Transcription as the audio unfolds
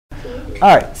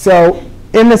All right, so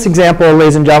in this example,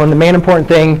 ladies and gentlemen, the main important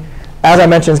thing, as I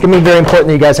mentioned, it's going to be very important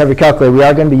that you guys have your calculator. We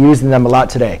are going to be using them a lot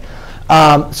today.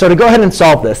 So to go ahead and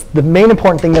solve this, the main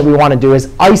important thing that we want to do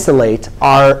is isolate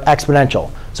our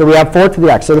exponential. So we have 4 to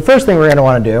the x. So the first thing we're going to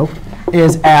want to do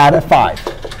is add a 5.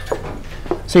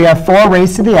 So you have 4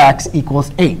 raised to the x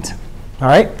equals 8. All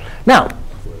right? Now,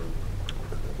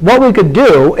 what we could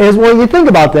do is, when you think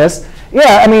about this,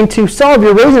 yeah, I mean, to solve,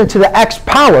 you're raising it to the x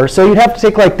power. So you'd have to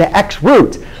take like the x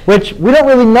root, which we don't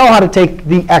really know how to take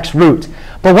the x root.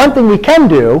 But one thing we can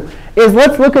do is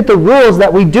let's look at the rules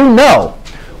that we do know.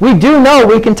 We do know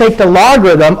we can take the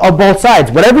logarithm of both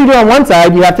sides. Whatever you do on one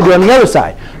side, you have to do on the other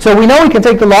side. So we know we can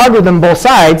take the logarithm of both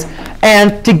sides.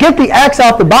 And to get the x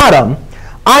out the bottom,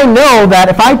 I know that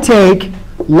if I take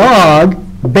log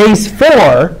base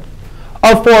 4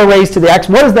 of 4 raised to the x,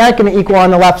 what is that going to equal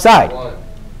on the left side? 1.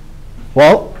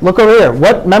 Well, look over here.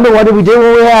 Remember, what did we do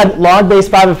when we had log base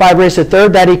 5 of 5 raised to the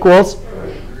third? That equals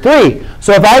 3.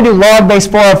 So if I do log base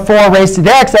 4 of 4 raised to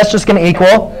the x, that's just going to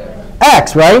equal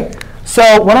x, right?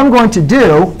 So what I'm going to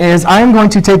do is I'm going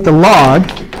to take the log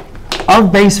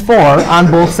of base 4 on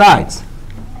both sides.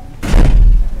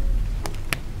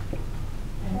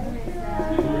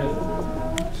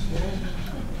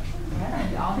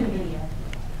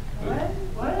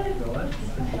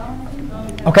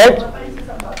 OK?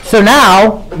 So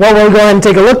now what we're going to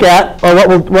take a look at,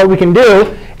 or what we can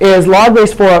do, is log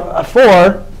base 4 of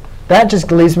 4, that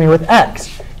just leaves me with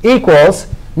x, equals.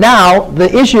 Now,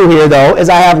 the issue here, though, is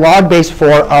I have log base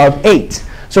 4 of 8.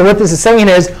 So what this is saying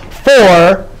is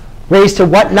 4 raised to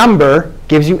what number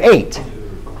gives you 8?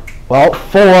 Well,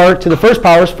 4 to the first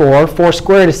power is 4. 4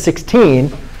 squared is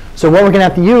 16. So what we're going to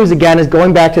have to use, again, is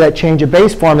going back to that change of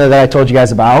base formula that I told you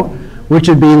guys about, which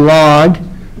would be log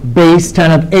base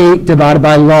 10 of 8 divided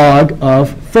by log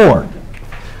of 4.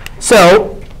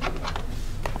 So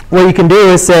what you can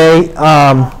do is say,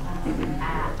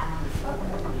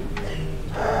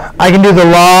 I can do the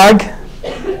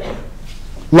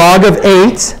log of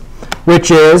 8, which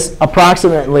is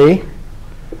approximately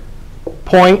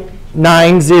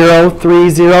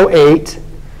 0.90308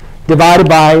 divided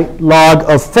by log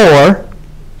of 4.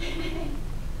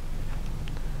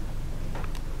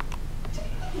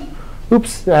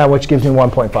 Oops, which gives me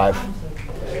 1.5.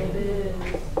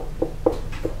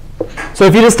 So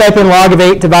if you just type in log of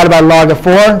 8 divided by log of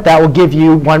 4, that will give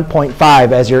you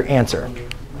 1.5 as your answer,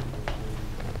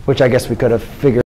 which I guess we could have figured